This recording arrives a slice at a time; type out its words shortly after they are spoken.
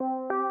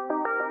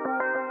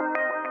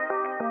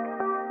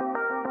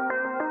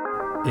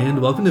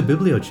And welcome to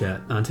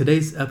BiblioChat. On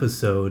today's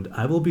episode,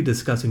 I will be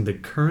discussing the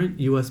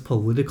current U.S.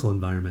 political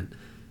environment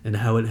and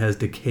how it has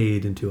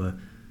decayed into a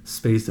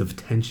space of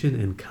tension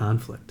and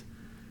conflict.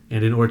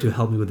 And in order to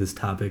help me with this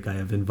topic, I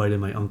have invited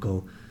my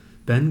uncle,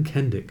 Ben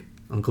Kendick.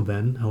 Uncle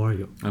Ben, how are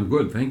you? I'm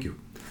good, thank you.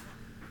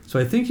 So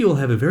I think you will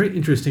have a very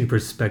interesting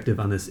perspective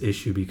on this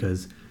issue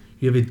because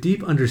you have a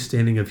deep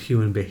understanding of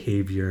human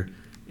behavior,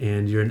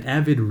 and you're an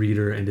avid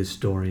reader and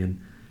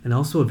historian, and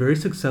also a very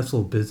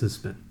successful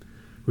businessman,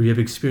 where you have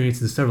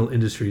experience in several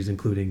industries,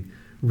 including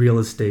real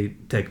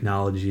estate,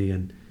 technology,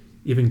 and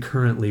even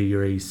currently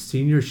you're a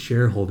senior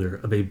shareholder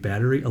of a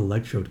battery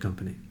electrode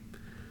company.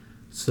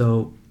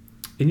 So,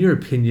 in your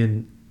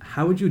opinion,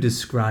 how would you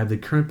describe the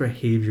current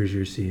behaviors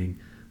you're seeing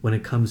when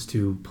it comes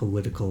to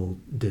political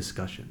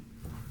discussion?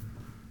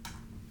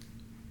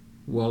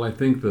 Well, I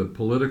think the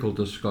political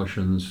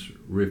discussions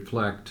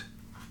reflect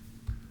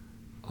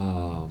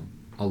a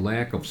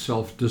lack of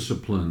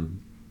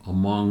self-discipline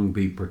among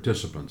the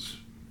participants.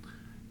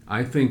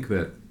 I think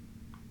that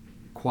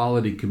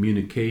quality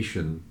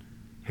communication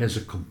has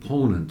a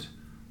component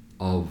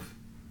of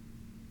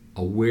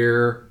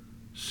aware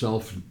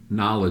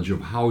self-knowledge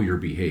of how you're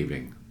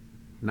behaving,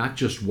 not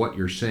just what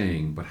you're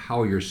saying, but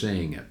how you're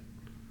saying it.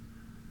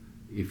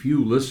 If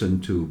you listen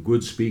to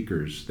good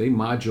speakers, they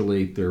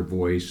modulate their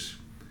voice,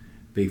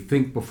 they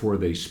think before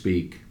they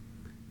speak,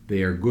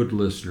 they are good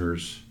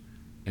listeners,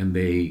 and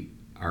they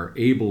are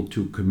able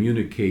to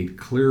communicate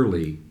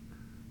clearly,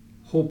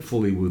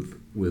 hopefully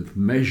with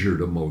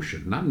measured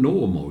emotion, not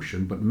no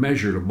emotion, but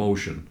measured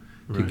emotion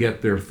to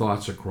get their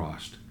thoughts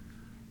across.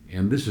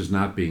 And this is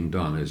not being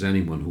done, as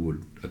anyone who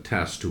would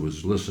attest who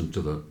has listened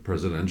to the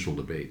presidential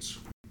debates.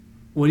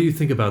 What do you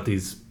think about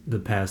the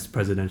past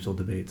presidential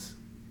debates?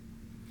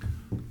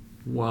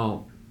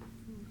 Well,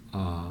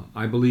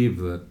 I believe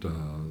that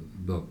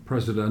the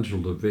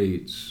presidential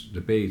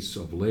debates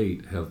of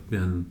late have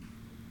been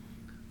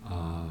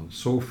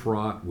so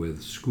fraught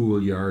with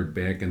schoolyard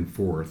back and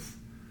forth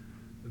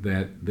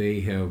that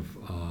they have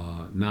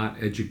not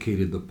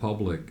educated the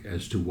public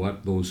as to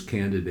what those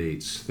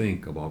candidates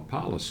think about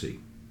policy.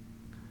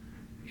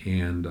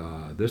 And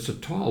there's a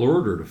tall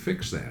order to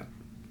fix that.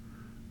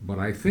 But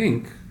I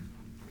think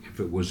if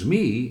it was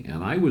me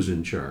and I was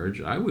in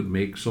charge, I would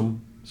make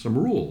some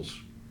rules.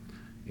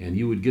 And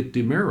you would get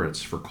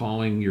demerits for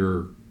calling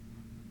your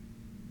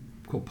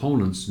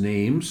opponents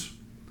names,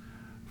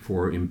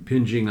 for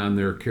impinging on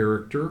their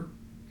character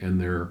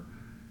and their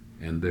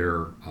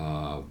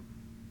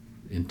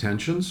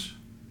intentions.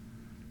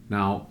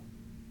 Now,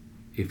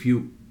 if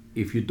you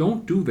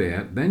don't do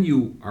that, then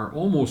you are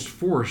almost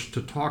forced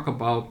to talk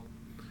about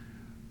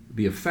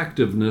the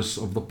effectiveness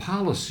of the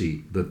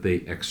policy that they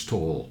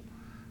extol.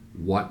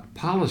 What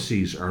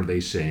policies are they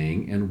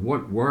saying, and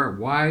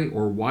why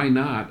or why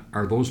not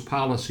are those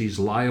policies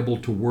liable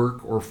to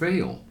work or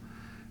fail?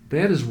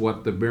 That is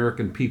what the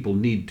American people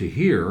need to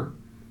hear,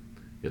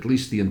 at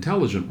least the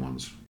intelligent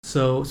ones.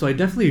 So I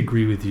definitely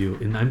agree with you,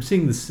 and I'm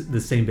seeing the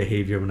same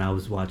behavior when I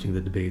was watching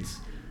the debates.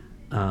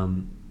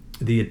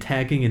 The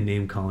attacking and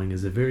name calling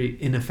is a very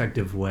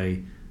ineffective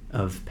way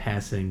of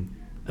passing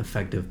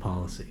effective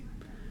policy.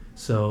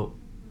 So,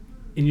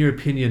 in your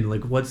opinion,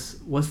 like what's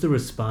the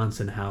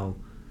response and how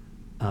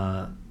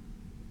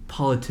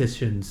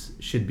politicians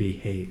should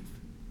behave?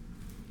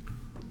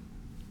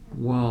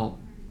 Well,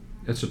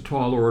 it's a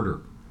tall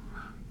order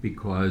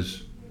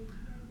because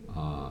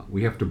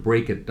we have to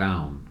break it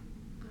down.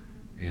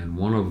 And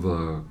one of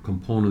the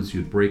components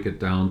you'd break it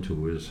down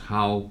to is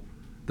how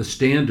the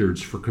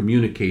standards for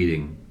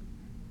communicating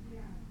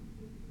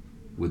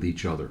with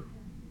each other.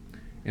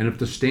 And if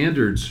the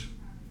standards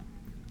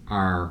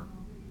are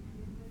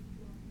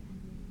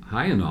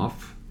high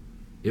enough,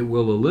 it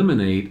will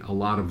eliminate a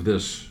lot of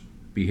this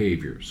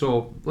behavior.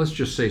 So let's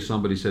just say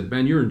somebody said,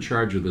 Ben, you're in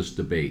charge of this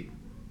debate.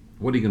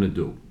 What are you going to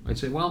do? I'd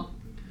say, well,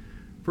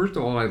 first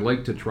of all, I'd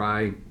like to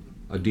try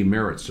a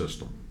demerit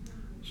system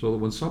so that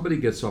when somebody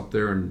gets up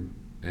there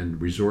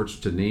and resorts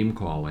to name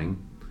calling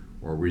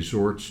or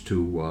resorts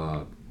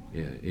to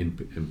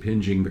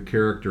impinging the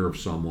character of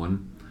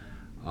someone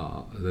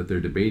that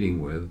they're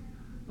debating with,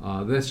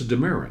 that's a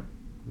demerit.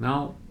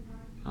 Now,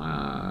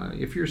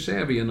 if you're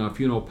savvy enough,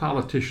 you know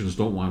politicians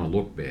don't want to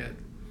look bad.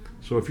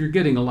 So if you're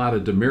getting a lot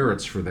of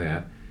demerits for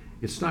that,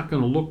 it's not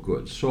going to look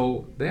good.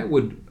 So that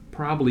would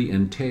probably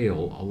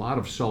entail a lot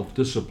of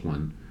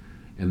self-discipline,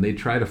 and they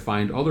try to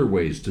find other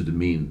ways to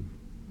demean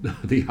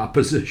the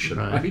opposition,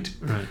 right?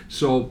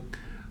 So,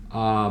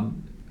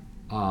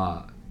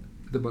 but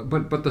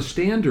the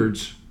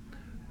standards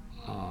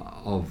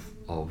of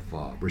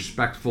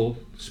respectful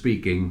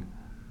speaking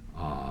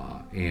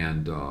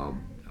and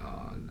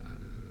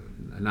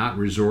not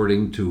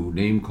resorting to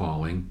name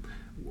calling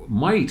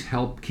might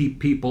help keep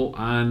people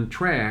on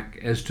track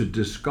as to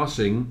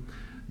discussing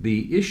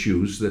the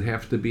issues that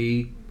have to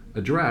be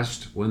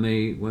addressed when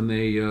they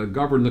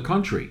govern the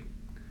country.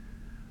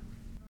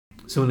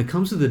 So when it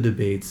comes to the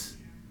debates,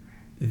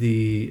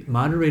 the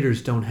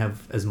moderators don't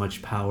have as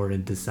much power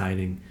in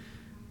deciding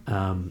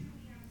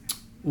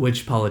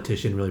which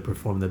politician really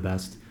performed the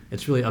best.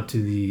 It's really up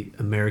to the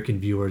American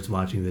viewers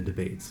watching the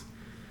debates.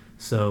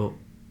 So,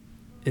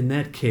 in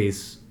that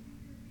case,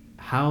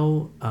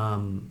 how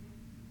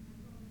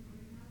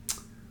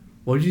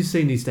what would you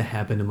say needs to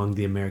happen among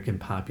the American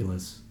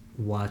populace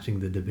watching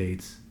the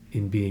debates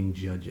in being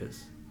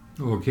judges?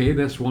 Okay,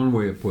 that's one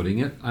way of putting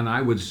it. And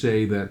I would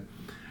say that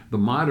the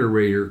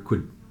moderator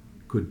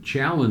could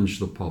challenge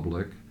the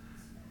public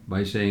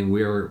by saying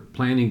we are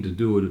planning to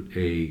do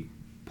a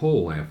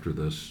poll after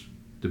this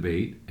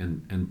debate,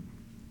 and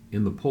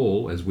in the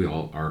poll, as we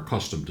all are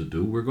accustomed to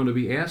do, we're going to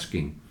be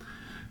asking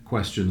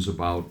questions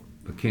about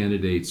the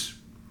candidates'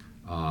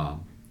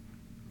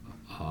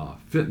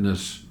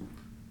 fitness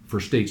for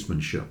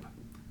statesmanship.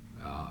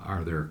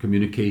 Are their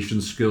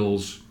communication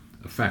skills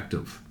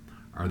effective?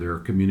 Are their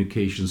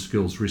communication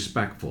skills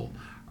respectful?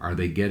 Are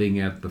they getting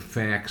at the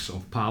facts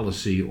of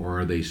policy,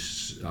 or are they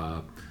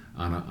on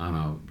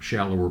a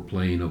shallower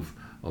plane of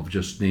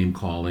just name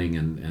calling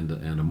and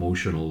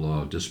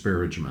emotional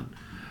disparagement?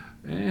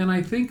 And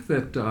I think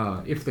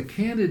that if the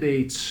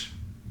candidates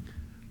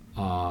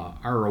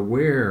are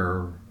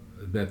aware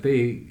that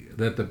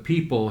the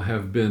people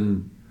have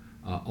been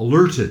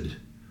alerted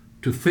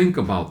to think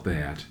about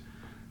that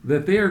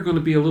they are going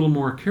to be a little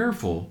more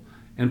careful,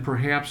 and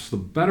perhaps the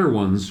better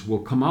ones will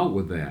come out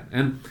with that.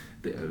 And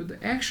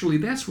actually,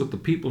 that's what the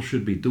people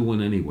should be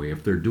doing anyway.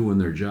 If they're doing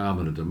their job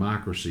in a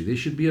democracy, they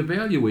should be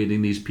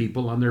evaluating these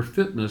people on their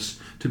fitness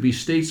to be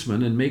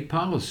statesmen and make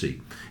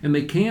policy. And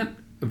they can't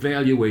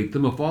evaluate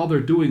them if all they're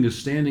doing is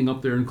standing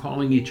up there and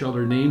calling each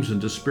other names and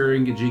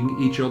disparaging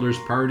each other's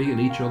party and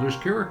each other's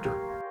character.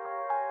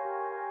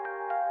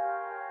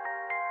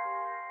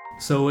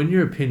 So, in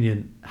your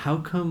opinion, how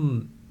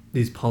come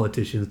these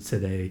politicians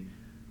today,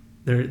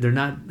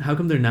 how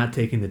come they're not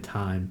taking the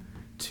time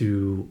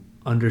to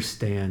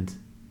understand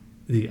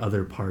the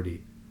other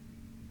party,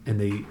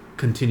 and they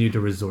continue to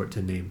resort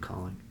to name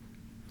calling?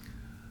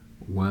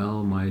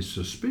 Well, my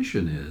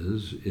suspicion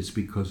is it's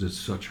because it's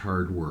such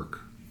hard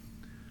work.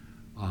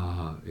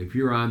 If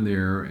you're on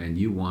there and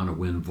you want to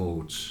win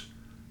votes,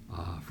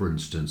 for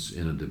instance,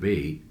 in a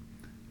debate,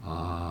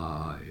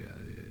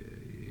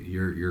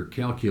 you're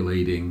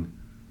calculating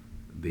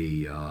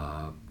the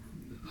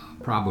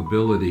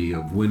probability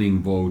of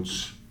winning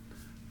votes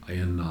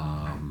in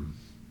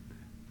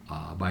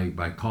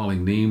by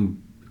calling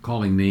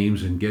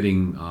names and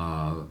getting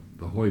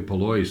the hoi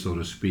polloi, so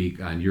to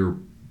speak, on your.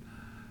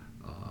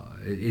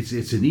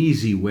 It's an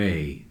easy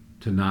way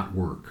to not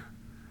work.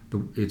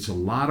 It's a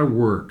lot of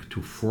work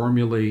to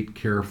formulate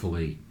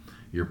carefully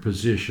your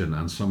position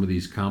on some of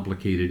these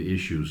complicated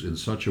issues in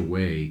such a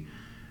way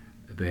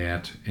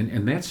that,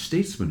 and that's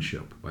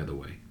statesmanship, by the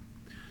way.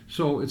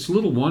 So it's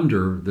little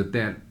wonder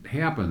that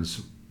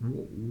happens.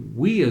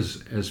 We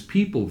as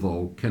people,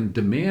 though, can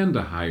demand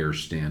a higher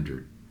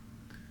standard.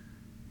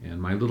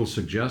 And my little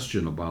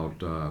suggestion about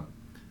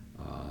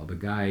the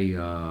guy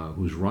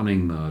who's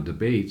running the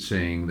debate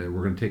saying that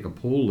we're going to take a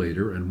poll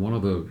later, and one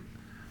of the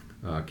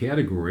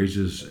categories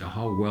is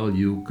how well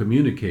you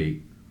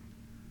communicate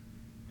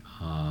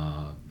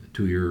to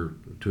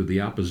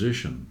the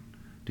opposition.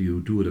 Do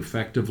you do it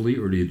effectively,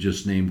 or do you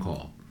just name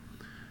call?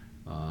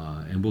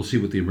 And we'll see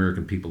what the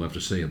American people have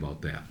to say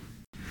about that.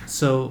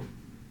 So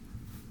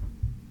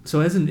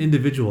as an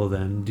individual,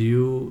 then, do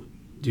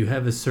you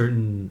have a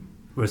certain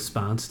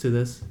response to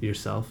this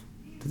yourself,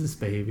 to this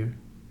behavior?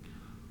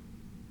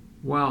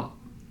 Well,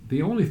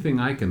 the only thing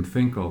I can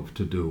think of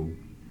to do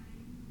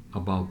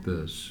about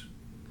this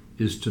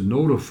is to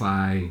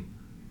notify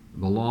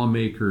the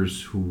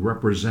lawmakers who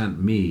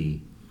represent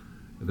me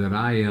that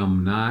I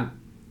am not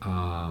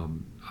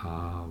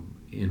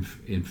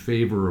in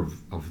favor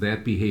of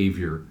that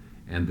behavior,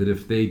 and that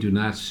if they do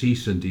not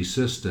cease and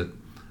desist it,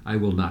 I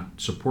will not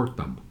support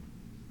them.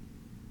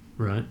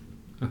 Right.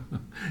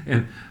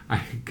 And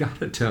I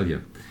gotta tell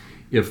you,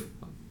 if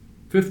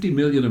 50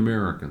 million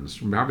Americans,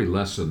 probably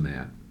less than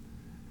that,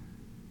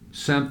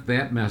 sent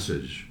that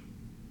message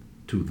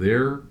to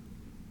their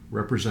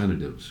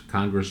representatives,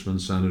 congressmen,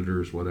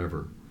 senators,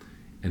 whatever,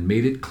 and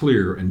made it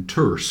clear and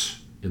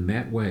terse in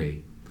that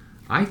way,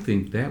 I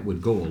think that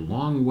would go a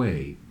long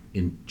way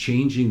in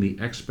changing the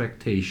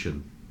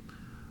expectation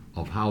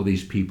of how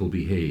these people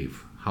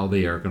behave, how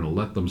they are going to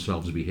let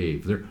themselves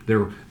behave.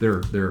 Their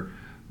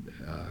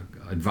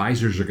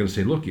advisors are going to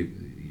say, look,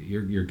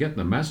 you're getting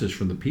a message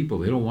from the people.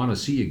 They don't want to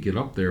see you get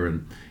up there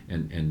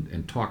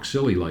and talk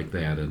silly like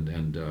that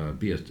and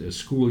be a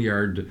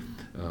schoolyard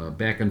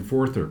back and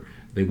forther.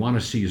 They want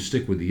to see you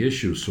stick with the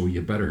issue, so we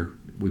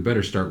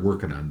better start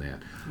working on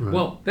that. Right.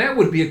 Well, that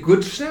would be a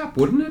good step,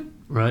 wouldn't it?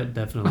 Right,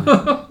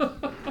 definitely.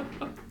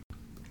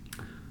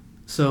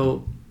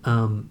 So,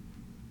 I'm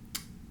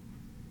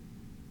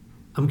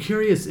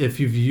curious if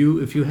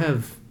you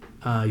have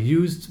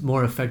used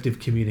more effective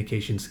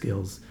communication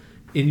skills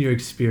in your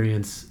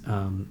experience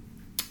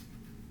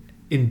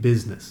in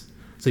business.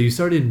 So you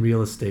started in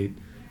real estate,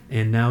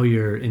 and now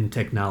you're in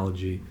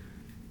technology,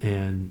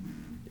 and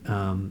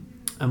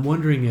I'm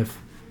wondering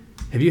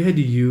have you had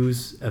to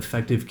use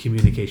effective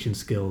communication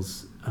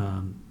skills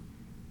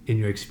in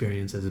your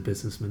experience as a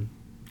businessman?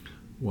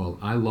 Well,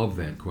 I love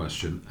that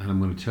question, and I'm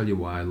going to tell you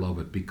why I love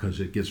it, because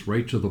it gets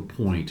right to the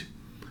point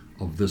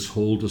of this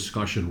whole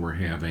discussion we're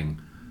having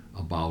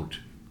about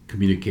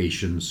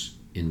communications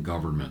in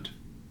government.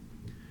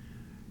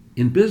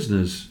 In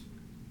business,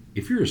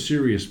 if you're a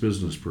serious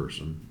business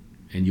person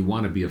and you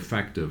want to be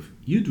effective,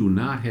 you do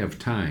not have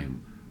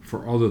time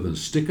for other than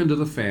sticking to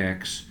the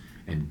facts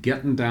and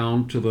getting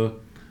down to the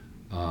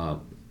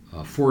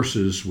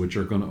forces which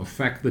are going to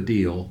affect the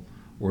deal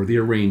or the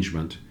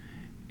arrangement.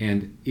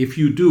 And if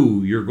you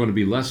do, you're going to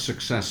be less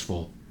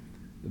successful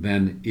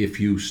than if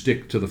you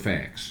stick to the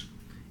facts.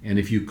 And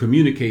if you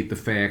communicate the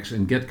facts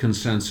and get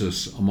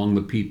consensus among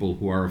the people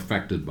who are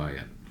affected by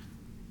it.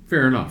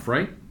 Fair enough,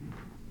 right?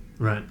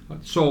 Right.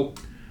 So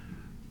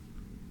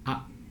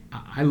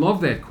I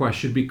love that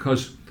question,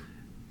 because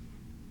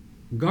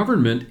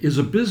government is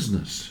a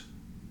business.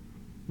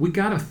 We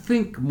got to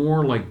think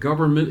more like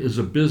government is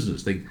a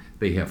business.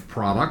 They have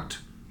product,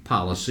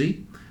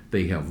 policy,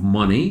 they have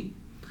money,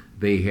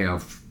 they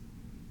have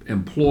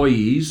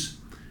employees,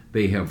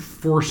 they have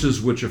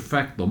forces which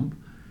affect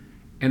them.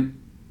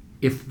 And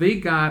if they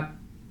got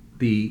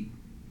the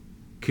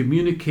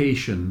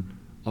communication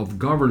of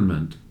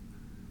government,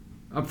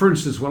 for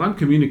instance, when I'm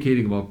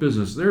communicating about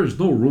business, there is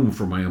no room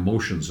for my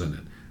emotions in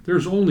it.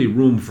 There's only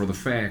room for the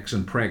facts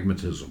and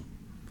pragmatism.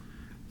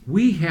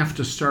 We have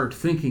to start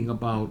thinking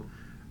about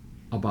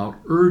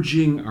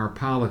urging our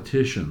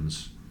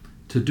politicians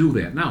to do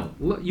that. Now,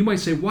 you might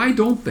say, why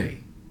don't they?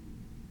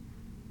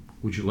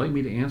 Would you like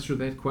me to answer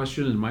that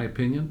question in my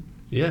opinion?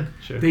 Yeah,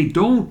 sure. They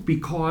don't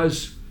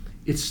because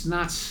it's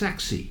not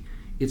sexy.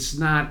 It's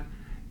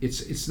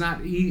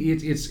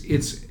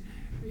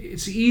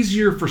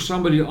easier for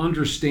somebody to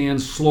understand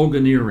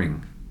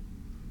sloganeering.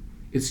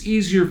 It's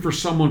easier for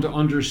someone to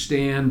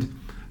understand,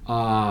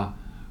 I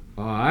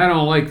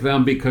don't like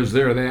them because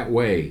they're that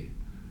way,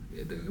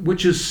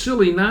 which is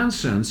silly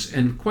nonsense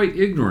and quite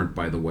ignorant,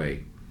 by the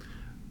way.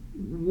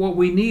 What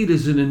we need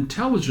is an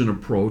intelligent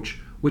approach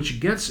which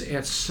gets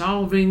at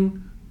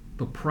solving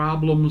the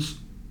problems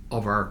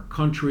of our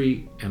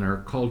country and our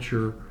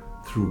culture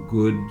through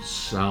good,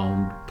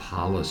 sound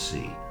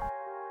policy.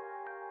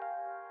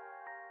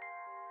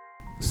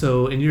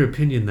 So, in your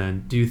opinion,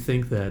 then, do you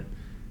think that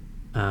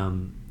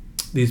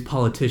these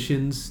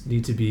politicians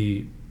need to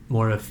be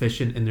more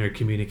efficient in their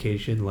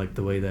communication, like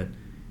the way that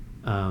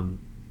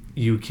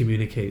you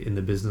communicate in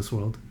the business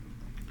world?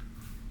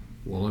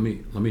 Well, let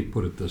me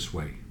put it this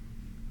way.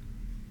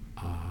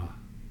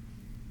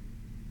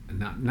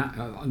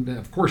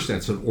 Of course,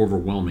 that's an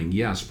overwhelming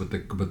yes, but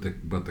the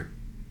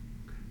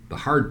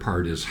hard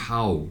part is,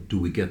 how do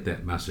we get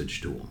that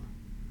message to them,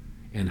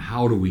 and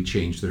how do we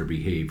change their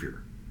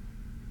behavior?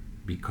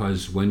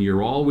 Because when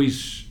you're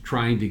always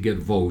trying to get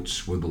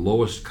votes with the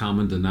lowest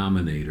common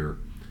denominator,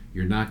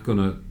 you're not going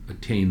to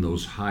attain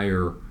those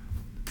higher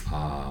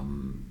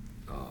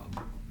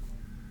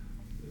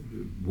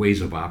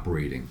ways of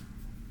operating.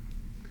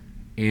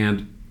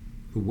 And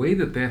the way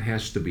that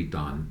has to be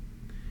done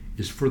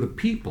is for the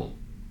people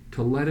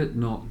to let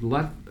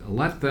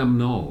them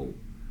know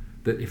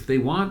that if they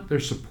want their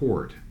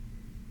support,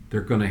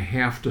 they're going to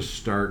have to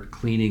start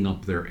cleaning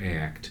up their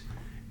act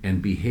and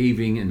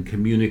behaving and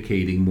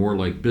communicating more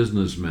like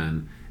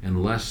businessmen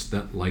and less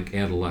like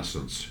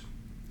adolescents.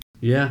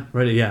 Yeah,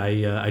 right.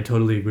 Yeah, I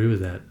totally agree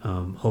with that.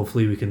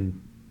 Hopefully we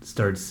can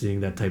start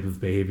seeing that type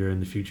of behavior in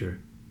the future.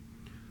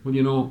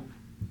 Well,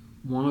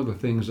 one of the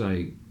things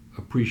I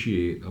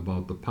appreciate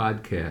about the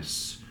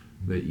podcasts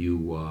that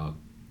you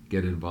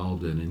get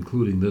involved in,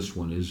 including this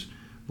one, is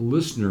the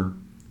listener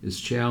is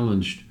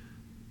challenged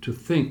to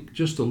think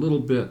just a little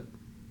bit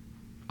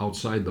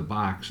outside the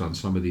box on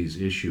some of these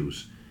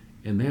issues.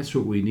 And that's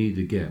what we need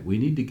to get. We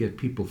need to get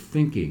people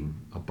thinking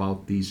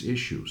about these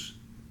issues.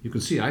 You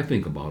can see I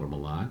think about them a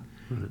lot.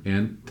 Right.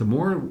 And the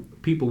more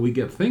people we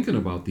get thinking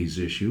about these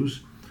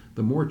issues,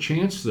 the more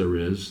chance there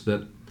is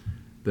that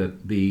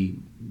the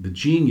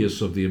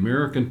genius of the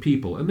American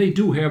people, and they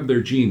do have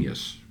their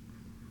genius.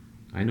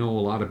 I know a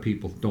lot of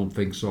people don't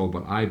think so,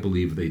 but I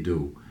believe they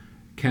do,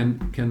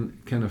 can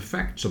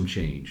affect some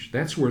change.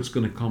 That's where it's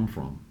going to come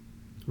from.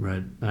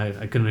 Right.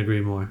 I couldn't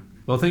agree more.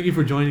 Well, thank you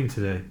for joining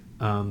today.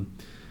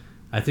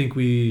 I think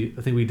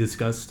we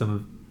discussed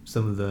some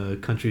of the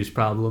country's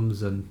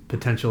problems and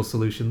potential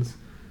solutions,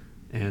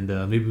 and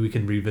maybe we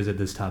can revisit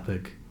this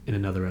topic in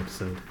another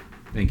episode.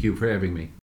 Thank you for having me.